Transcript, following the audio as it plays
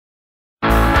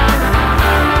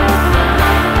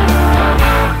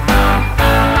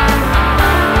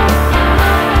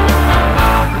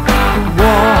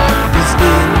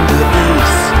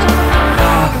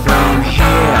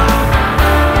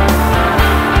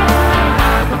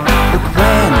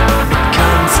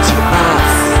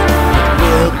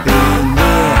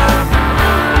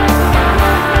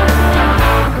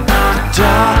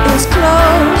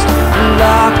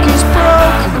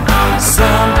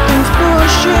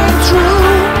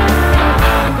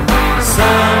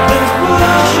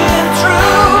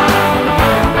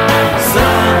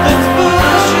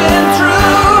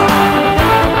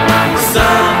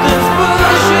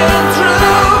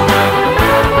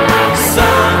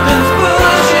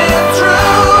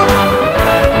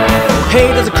Hey,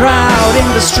 there's a crowd in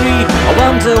the street, I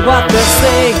wonder what they're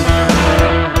saying.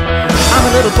 I'm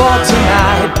a little bored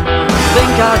tonight,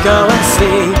 think I'll go and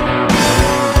sleep.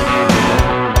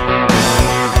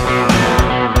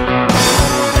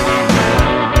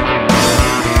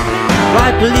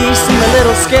 Riot police seem a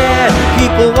little scared,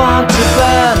 people want to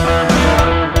burn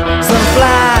some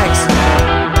flags,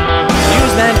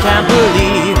 newsmen can't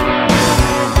believe.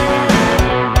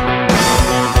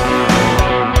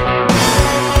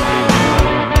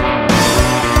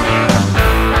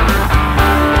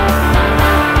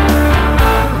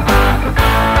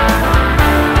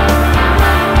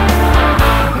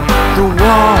 The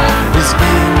war is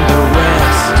in the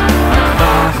west,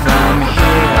 far from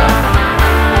here,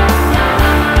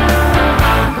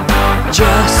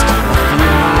 just a few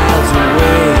miles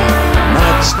away,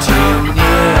 much too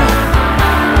near.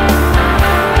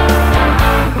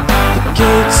 The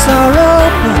gates are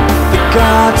open, the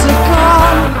guards are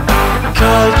gone,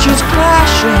 culture's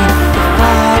crashing, the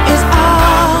fight is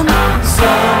on.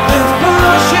 Something's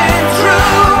pushing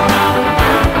through,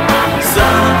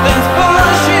 something's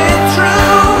pushing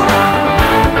through,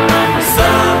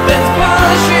 something's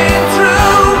pushing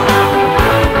through,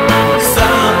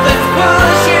 something's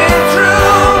pushing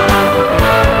through.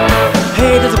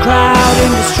 Hey, there's a crowd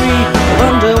in the street, I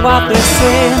wonder what they're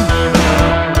saying.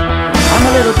 I'm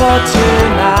a little bored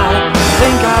tonight,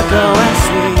 think I'll go and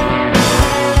sleep.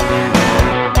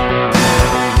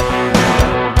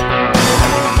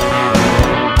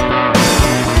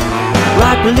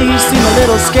 Riot police seem a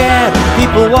little scared,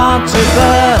 people want to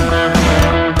burn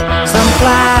some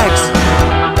flags,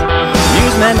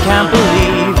 newsmen can't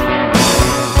believe.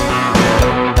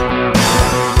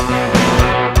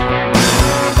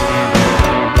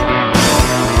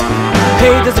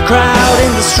 Hey, there's a crowd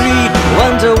in the street,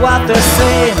 wonder what they're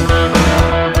saying.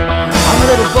 I'm a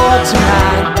little bored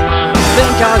tonight,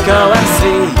 think I'll go and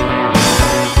see.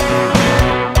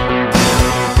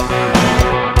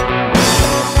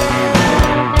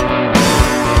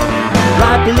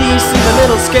 Riot police seem a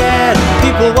little scared,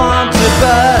 people want to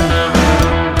burn